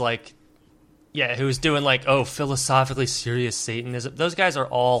who was like. Yeah, who's doing like, philosophically serious Satanism. Those guys are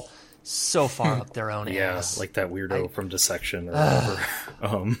all so far up their own ass. Like that weirdo from Dissection or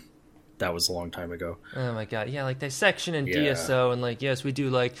whatever. That was a long time ago. Oh my god, yeah, like Dissection and DSO, and like, yes, we do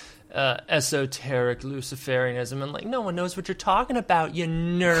like esoteric Luciferianism, and like, no one knows what you're talking about, you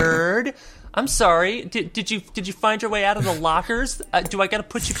nerd. I'm sorry, did you find your way out of the lockers? Do I got to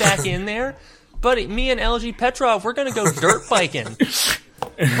put you back in there? Buddy, me and LG Petrov, we're going to go dirt biking.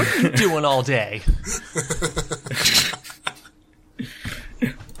 What are you doing all day?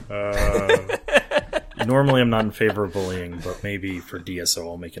 Normally I'm not in favor of bullying, but maybe for DSO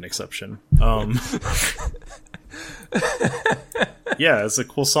I'll make an exception. Yeah, it's a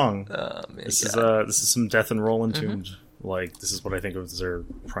cool song. Oh, man, this is some death and roll Entombed. Like, this is what I think of as their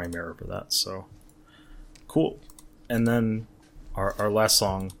prime era for that, so cool. And then our last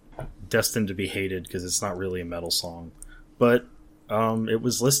song, Destined to be Hated, because it's not really a metal song, but it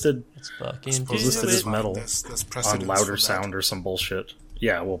was listed. It's listed as metal on Louder Sound or some bullshit.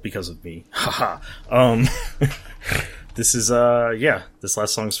 Yeah, well, because of me. Haha. This is this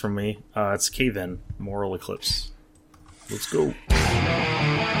last song's from me. It's Cave In, Moral Eclipse. Let's go.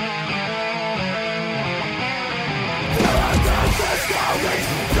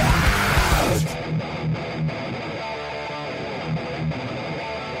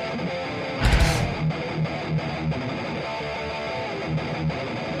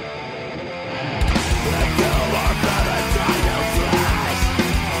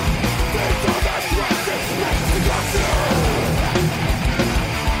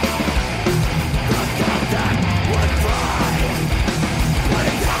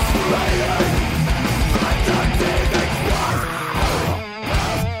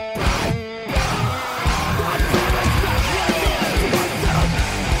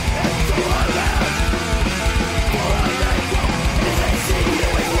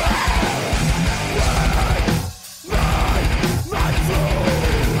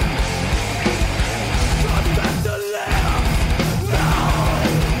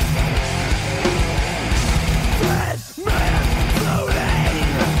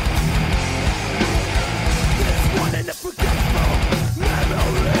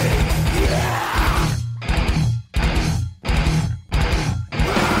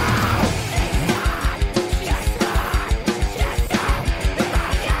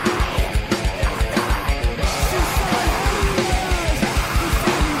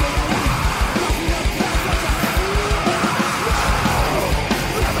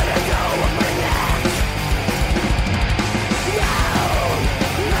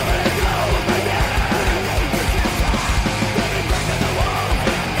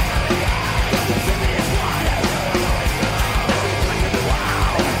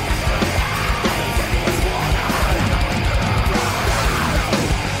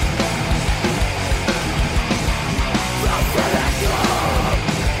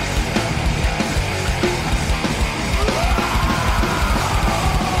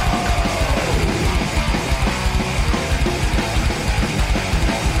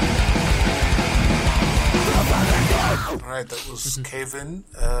 that was Cave In.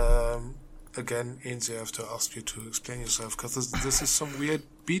 Again, Ainsley, I have to ask you to explain yourself, because this is some weird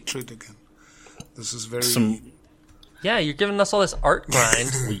beat to it again. This is very... Yeah, you're giving us all this art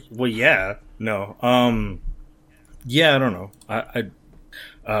grind. Well, yeah. No. Yeah, I don't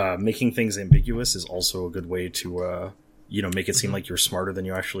know. Making things ambiguous is also a good way to, make it seem like you're smarter than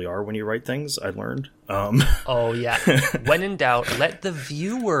you actually are when you write things, I learned. Oh, yeah. When in doubt, let the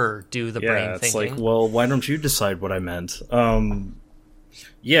viewer do the brain it's thinking. like, well, why don't you decide what I meant?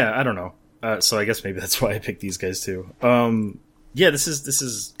 Yeah, I don't know. So I guess maybe that's why I picked these guys too. Yeah, this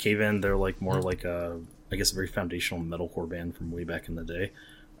is Cave In. They're like more like a very foundational metalcore band from way back in the day.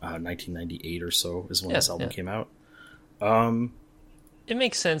 1998 or so is when this album came out. It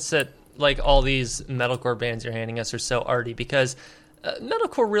makes sense that like all these metalcore bands you're handing us are so arty, because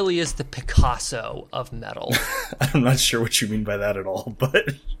metalcore really is the Picasso of metal. I'm not sure what you mean by that at all,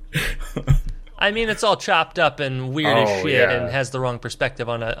 but I mean, it's all chopped up and weird as shit, yeah. and has the wrong perspective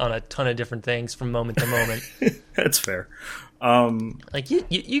on a ton of different things from moment to moment. That's fair. Like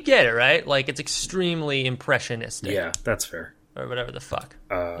you get it, right? Like it's extremely impressionistic. Yeah, that's fair. Or whatever the fuck.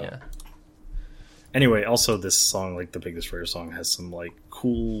 Yeah. Anyway, also this song, like the Big Destroyer song, has some like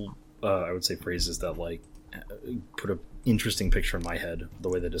cool, I would say, phrases that like put an interesting picture in my head. The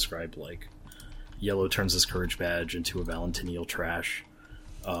way they describe like yellow turns his courage badge into a Valentinial trash.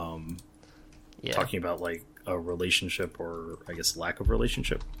 Talking about like a relationship, or I guess lack of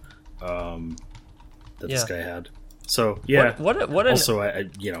relationship, that this guy had. So yeah, what an also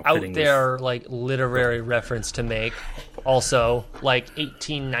out there like literary reference to make. Also, like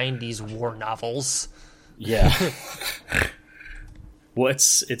 1890s war novels. Yeah. Well,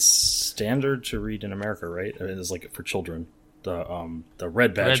 it's standard to read in America, right? I mean, it's like for children. The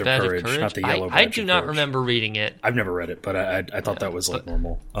Red Badge of Courage, not the Yellow Badge I of do not Courage. remember reading it. I've never read it, but I thought that was like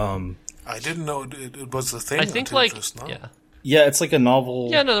normal. I didn't know it was a thing. I think until like just now. Yeah, it's like a novel.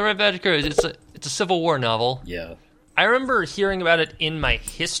 Yeah, no, the Red Badge of Courage. It's a Civil War novel. Yeah. I remember hearing about it in my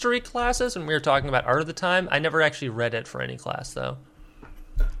history classes when we were talking about art at the time. I never actually read it for any class, though.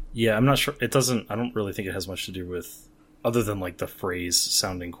 Yeah, I'm not sure. It doesn't. I don't really think it has much to do with, other than like the phrase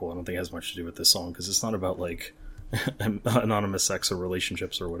sounding cool. I don't think it has much to do with this song, because it's not about like anonymous sex or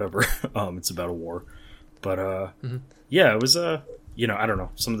relationships or whatever. It's about a war. But yeah, it was I don't know.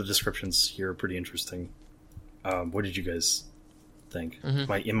 Some of the descriptions here are pretty interesting. What did you guys think?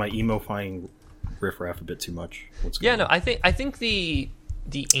 Am I emo-fying riff-raff a bit too much? No, I think the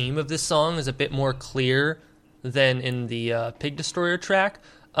aim of this song is a bit more clear than in the Pig Destroyer track.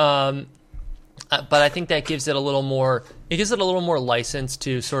 But I think that gives it a little more. It gives it a little more license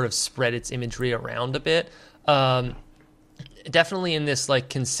to sort of spread its imagery around a bit. Definitely in this like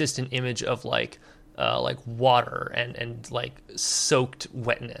consistent image of like water and like soaked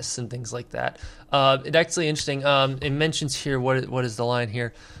wetness and things like that. It's actually interesting. It mentions here what is the line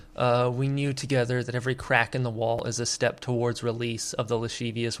here? We knew together that every crack in the wall is a step towards release of the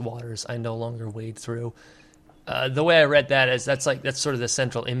lascivious waters I no longer wade through. The way I read that is that's sort of the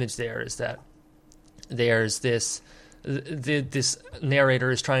central image there, is that there's this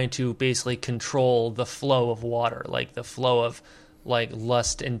narrator is trying to basically control the flow of water, like the flow of like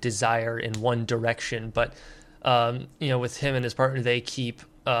lust and desire in one direction. But with him and his partner, they keep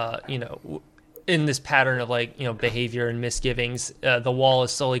in this pattern of like behavior and misgivings. The wall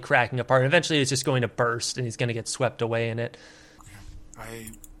is slowly cracking apart, and eventually it's just going to burst, and he's going to get swept away in it. I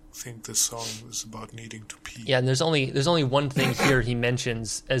think this song is about needing to pee. Yeah, and there's only one thing here he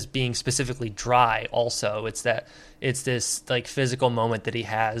mentions as being specifically dry. Also, it's this like physical moment that he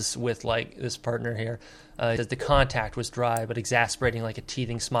has with like this partner here. He says the contact was dry but exasperating, like a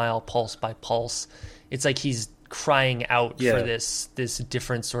teething smile, pulse by pulse. It's like he's crying out for this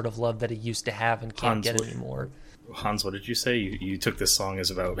different sort of love that he used to have and can't get anymore. Hans, what did you say? You took this song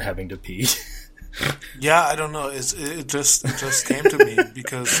as about having to pee. Yeah, I don't know. It just came to me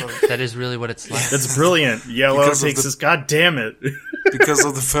because that is really what it's like. That's brilliant. Yellow takes us. God damn it! Because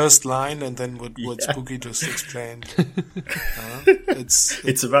of the first line, and then what Spooky just explained.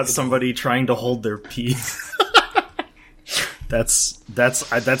 It's about somebody trying to hold their pee. That's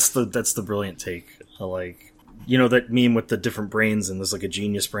the brilliant take. Like, that meme with the different brains, and there's like a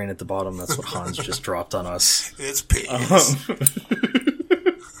genius brain at the bottom. That's what Hans just dropped on us. It's piss.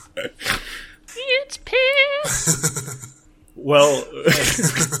 It's piss. Well,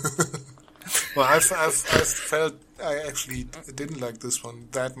 I felt I actually didn't like this one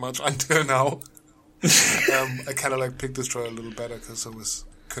that much until now. I kind of like Pig Destroyer a little better because I was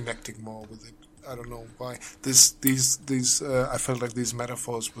connecting more with it. I don't know why. These I felt like these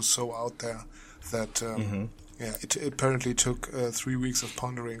metaphors were so out there that it apparently took 3 weeks of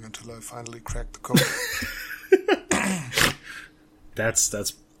pondering until I finally cracked the code.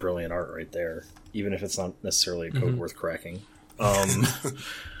 That's brilliant art right there, even if it's not necessarily a code worth cracking.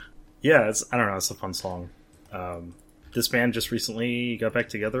 Yeah, I don't know, it's a fun song. This band just recently got back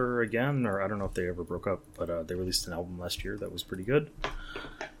together again, or I don't know if they ever broke up, but they released an album last year that was pretty good.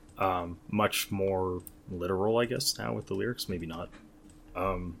 Much more literal, I guess, now with the lyrics. Maybe not.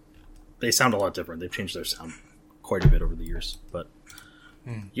 They sound a lot different. They've changed their sound quite a bit over the years, but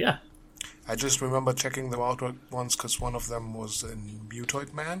yeah. I just remember checking them out once because one of them was in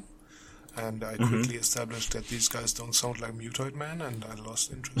Mutoid Man, and I quickly established that these guys don't sound like Mutoid Man, and I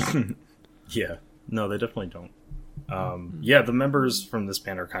lost interest. Yeah, no, they definitely don't. Yeah, the members from this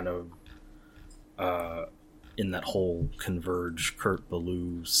band are kind of in that whole Converge, Kurt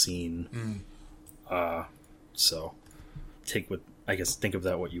Ballou scene. So think of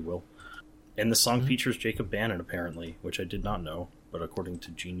that what you will. And the song features Jacob Bannon, apparently, which I did not know, but according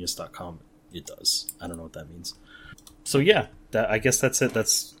to Genius.com, it does. I don't know what that means. So yeah, I guess that's it.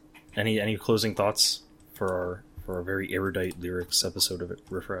 That's any closing thoughts for our very erudite lyrics episode of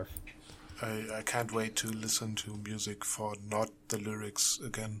Riff Raff? I can't wait to listen to music for not the lyrics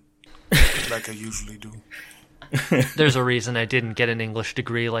again, like I usually do. There's a reason I didn't get an English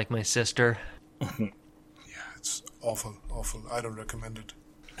degree like my sister. Yeah, it's awful. I don't recommend it.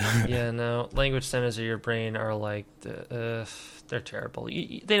 Yeah, no. Language centers of your brain are like, they're terrible.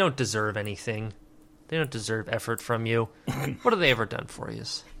 They don't deserve anything. They don't deserve effort from you. What have they ever done for you?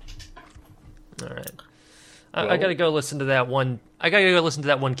 All right. I gotta go listen to that one. I gotta go listen to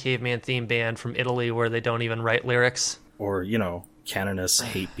that one caveman theme band from Italy where they don't even write lyrics. Or Canonus,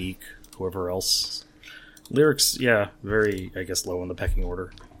 Hatebeak, whoever else. Lyrics, yeah, very, I guess, low in the pecking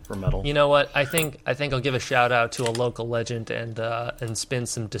order for metal. You know what? I think I'll give a shout out to a local legend and spin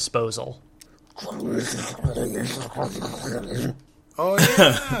some Disposal. Oh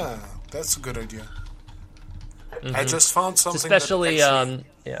yeah, that's a good idea. I just found something. Especially, yeah.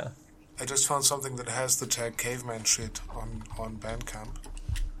 I just found something that has the tag caveman shit on Bandcamp.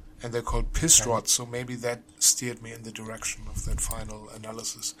 And they're called Piss Rods, so maybe that steered me in the direction of that final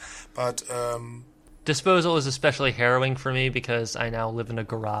analysis. But, Disposal is especially harrowing for me because I now live in a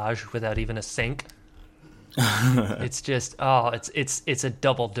garage without even a sink. It's just, it's a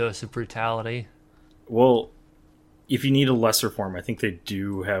double dose of brutality. Well, if you need a lesser form, I think they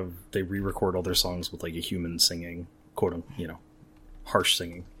re-record all their songs with like a human singing, quote, harsh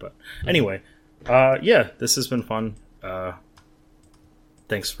singing. But anyway, yeah, this has been fun.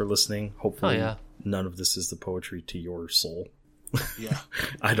 Thanks for listening. Hopefully none of this is the poetry to your soul. Yeah.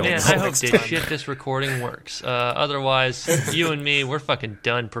 I don't know. I hope this recording works. Otherwise, you and me, we're fucking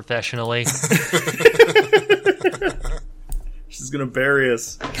done professionally. She's gonna bury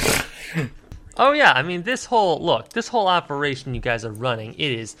us. Oh yeah, I mean this whole operation you guys are running,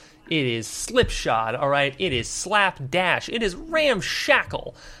 it is slipshod, all right? It is slapdash. It is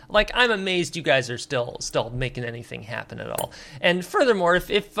ramshackle. Like, I'm amazed you guys are still making anything happen at all. And furthermore, if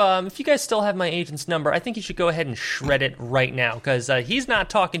you guys still have my agent's number, I think you should go ahead and shred it right now, because he's not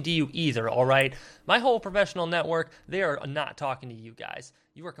talking to you either, all right? My whole professional network, they are not talking to you guys.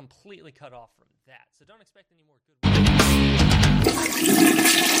 You are completely cut off from that. So don't expect any more good...